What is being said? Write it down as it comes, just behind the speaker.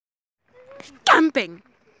camping.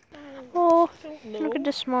 Oh, look at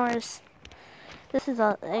the s'mores. This is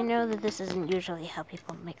all. I know that this isn't usually how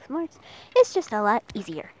people make s'mores. It's just a lot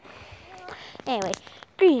easier. Anyway,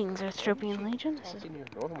 greetings, Earthtropian Legion.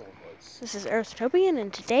 This is Earthtropian,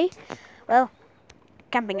 and today, well,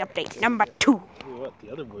 camping update number 2. Tell you what,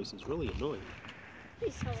 the other voice is really annoying.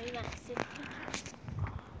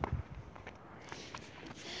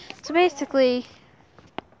 So basically,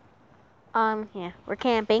 yeah, we're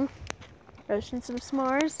camping, roasting some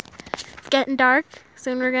s'mores. It's getting dark.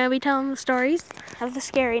 Soon we're gonna be telling the stories of the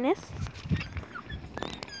scariness.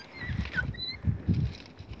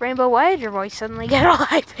 Rainbow, why did your voice suddenly get all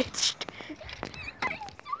high pitched?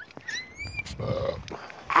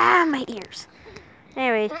 Ah, my ears.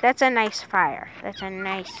 Anyway, that's a nice fire. That's a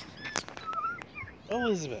nice.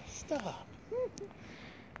 Elizabeth, stop.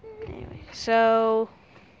 Anyway, so.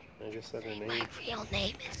 I just said her name. My real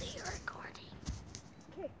name in the recording.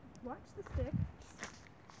 Okay, watch the stick.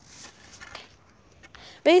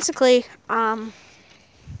 Basically,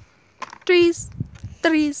 trees.